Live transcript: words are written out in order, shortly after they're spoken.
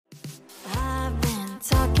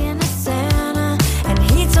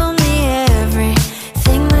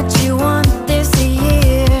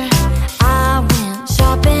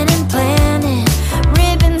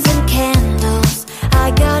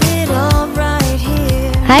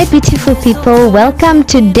Hi beautiful people, welcome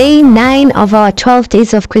to day 9 of our 12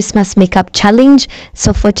 days of Christmas makeup challenge.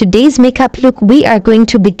 So for today's makeup look, we are going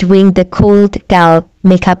to be doing the cold girl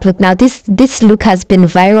makeup look. Now this look has been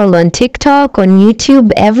viral on TikTok, on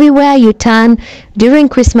YouTube, everywhere you turn. During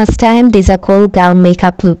Christmas time, there's a cold girl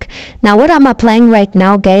makeup look. Now what I'm applying right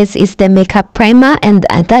now, guys, is the makeup primer, and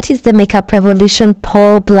that is the Makeup Revolution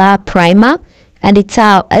Pore Blur Primer. And it's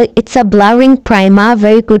a blurring primer,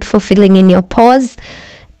 very good for filling in your pores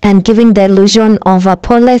and giving the illusion of a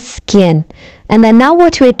poreless skin. And then now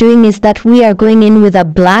what we're doing is that we are going in with a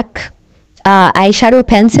black eyeshadow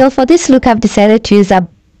pencil. For this look, I've decided to use a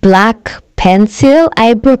black pencil,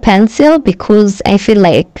 eyebrow pencil, because I feel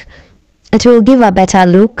like it will give a better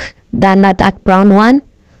look than a dark brown one.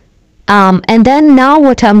 And then now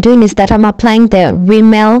what I'm doing is that I'm applying the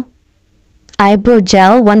Rimmel eyebrow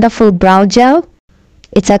gel, wonderful brow gel.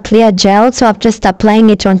 It's a clear gel, so I'm just applying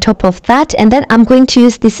it on top of that. And then I'm going to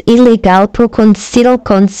use this Illegal Pro Conceal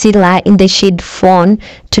Concealer in the shade Fawn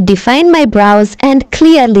to define my brows and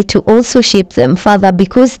clearly to also shape them further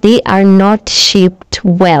because they are not shaped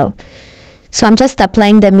well. So I'm just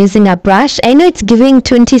applying them using a brush. I know it's giving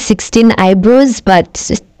 2016 eyebrows,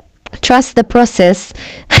 but trust the process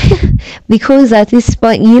because at this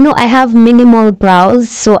point, you know, I have minimal brows,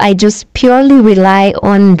 so I just purely rely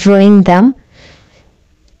on drawing them.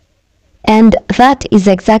 And that is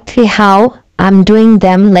exactly how I'm doing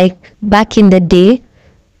them, like back in the day.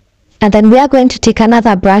 And then we are going to take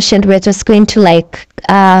another brush and we're just going to like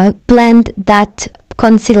blend that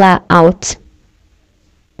concealer out.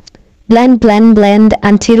 Blend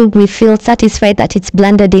until we feel satisfied that it's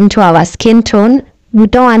blended into our skin tone. We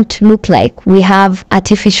don't want to look like we have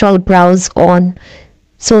artificial brows on.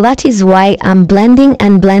 So that is why I'm blending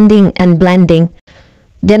and blending and blending.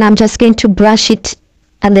 Then I'm just going to brush it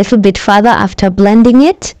a little bit further after blending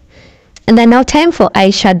it. And then now time for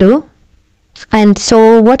eyeshadow. And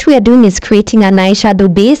so what we are doing is creating an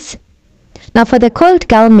eyeshadow base. Now for the cold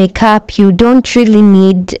girl makeup, you don't really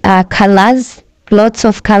need colors, lots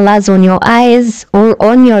of colors on your eyes or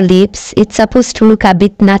on your lips. It's supposed to look a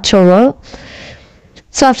bit natural.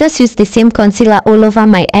 So I've just used the same concealer all over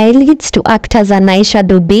my eyelids to act as an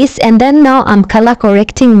eyeshadow base. And then now I'm color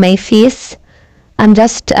correcting my face. I'm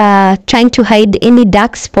just trying to hide any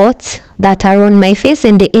dark spots that are on my face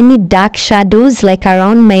and any dark shadows like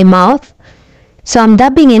around my mouth. So I'm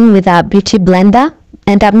dabbing in with a beauty blender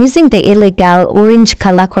and I'm using the Illegal orange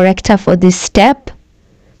color corrector for this step.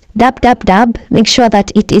 Dab, dab, dab. Make sure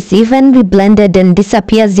that it is evenly blended and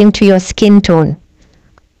disappears into your skin tone.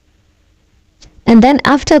 And then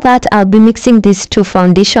after that, I'll be mixing these two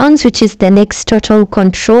foundations, which is the NYX Total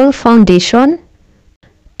Control Foundation.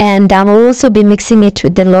 And I will also be mixing it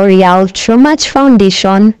with the L'Oreal True Match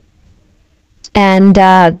Foundation. And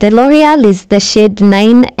the L'Oreal is the shade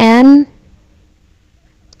 9N.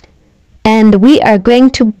 And we are going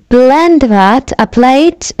to blend that, apply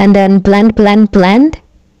it, and then blend.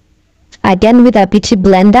 Again with a beauty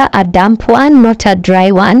blender, a damp one, not a dry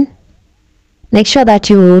one. Make sure that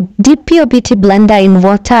you dip your beauty blender in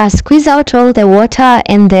water, squeeze out all the water,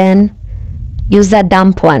 and then use a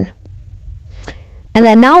damp one. And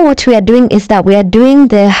then now what we are doing is that we are doing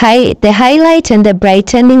the highlight and the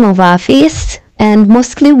brightening of our face. And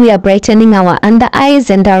mostly we are brightening our under eyes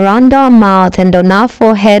and around our mouth and on our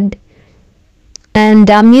forehead. And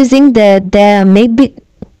I'm using the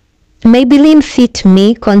Maybelline Fit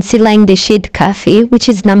Me concealer in the shade Cafe, which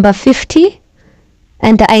is number 50.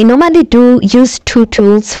 And I normally do use two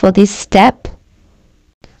tools for this step.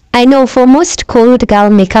 I know for most cold girl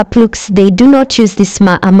makeup looks, they do not use this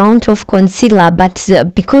amount of concealer, but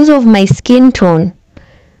because of my skin tone,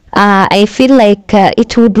 I feel like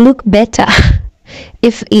it would look better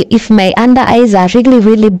if my under eyes are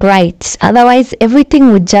really bright. Otherwise,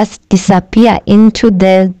 everything would just disappear into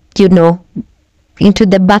the, you know, into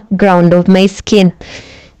the background of my skin.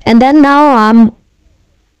 And then now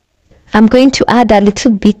I'm going to add a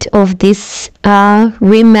little bit of this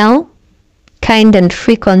Rimmel Kind and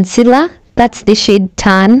Free Concealer. That's the shade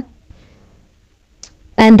Tan.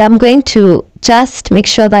 And I'm going to just make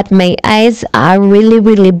sure that my eyes are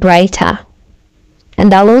really brighter.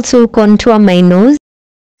 And I'll also contour my nose.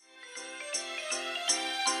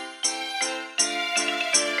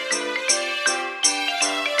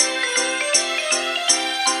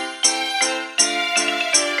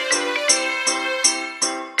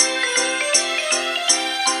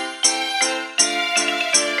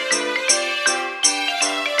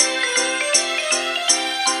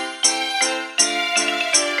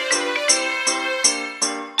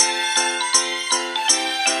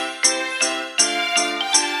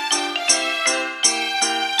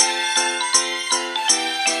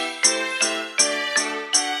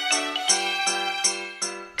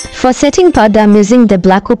 For setting powder, I'm using the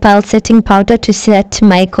Black Opal setting powder to set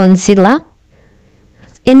my concealer.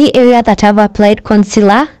 Any area that I've applied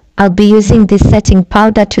concealer, I'll be using this setting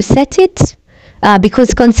powder to set it,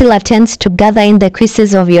 because concealer tends to gather in the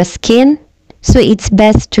creases of your skin, so it's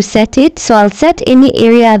best to set it. So I'll set any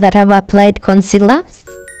area that I've applied concealer.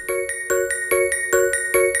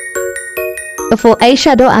 For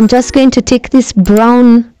eyeshadow, I'm just going to take this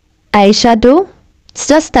brown eyeshadow. It's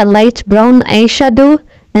just a light brown eyeshadow,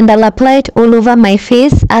 and I'll apply it all over my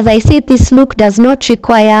face. As I said, this look does not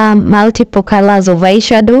require multiple colors of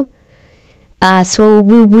eyeshadow. So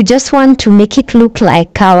we just want to make it look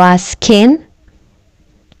like our skin.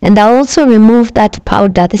 And I'll also remove that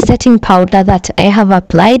powder, the setting powder that I have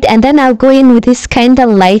applied. And then I'll go in with this kind of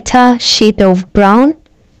lighter shade of brown.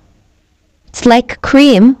 It's like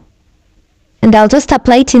cream. And I'll just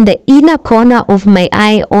apply it in the inner corner of my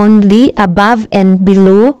eye only, above and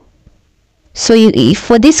below. So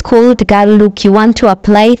for this cold girl look, you want to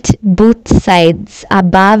apply it both sides,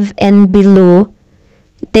 above and below.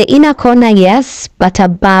 The inner corner, yes, but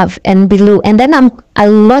above and below. And then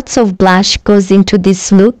lots of blush goes into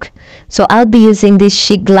this look. So I'll be using this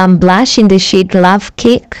She Glam blush in the shade Love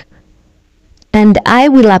Cake. And I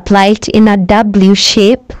will apply it in a W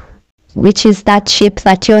shape, which is that shape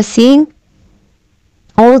that you're seeing,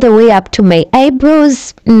 all the way up to my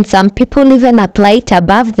eyebrows, and some people even apply it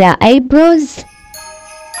above their eyebrows.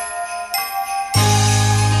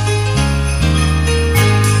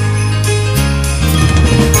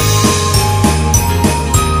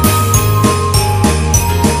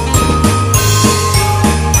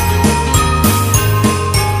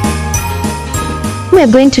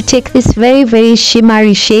 We're going to take this very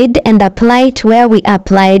shimmery shade and apply it where we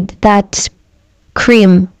applied that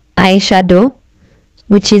cream eyeshadow,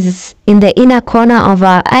 which is in the inner corner of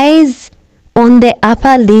our eyes, on the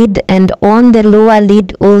upper lid and on the lower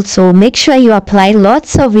lid also. Make sure you apply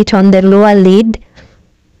lots of it on the lower lid,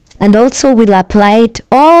 and also we'll apply it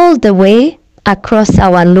all the way across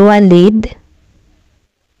our lower lid.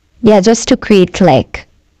 Yeah, just to create like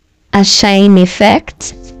a shine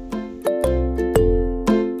effect.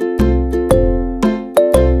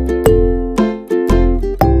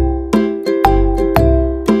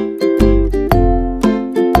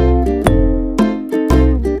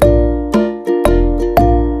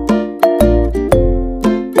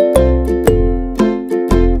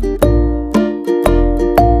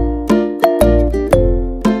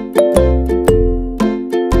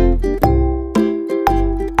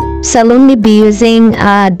 So I'll only be using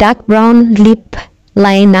a dark brown lip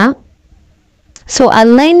liner. So I'll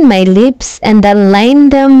line my lips and I'll line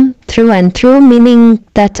them through and through, meaning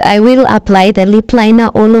that I will apply the lip liner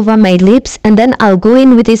all over my lips, and then I'll go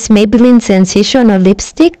in with this Maybelline Sensational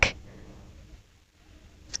lipstick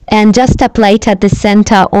and just apply it at the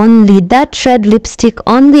center only, that red lipstick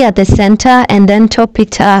only at the center, and then top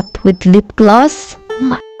it up with lip gloss.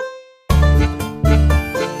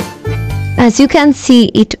 As you can see,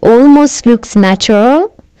 it almost looks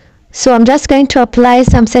natural. So I'm just going to apply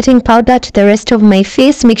some setting powder to the rest of my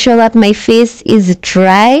face. Make sure that my face is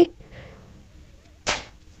dry.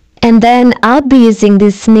 And then I'll be using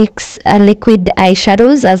this NYX liquid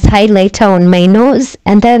eyeshadows as highlighter on my nose.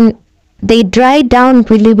 And then they dry down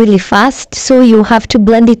really fast. So you have to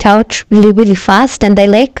blend it out really fast. And I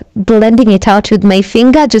like blending it out with my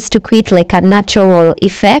finger just to create like a natural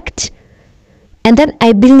effect. And then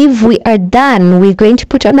I believe we are done. We're going to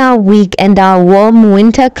put on our wig and our warm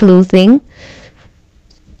winter clothing.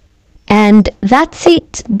 And that's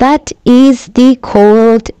it. That is the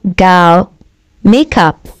cold girl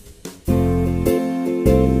makeup.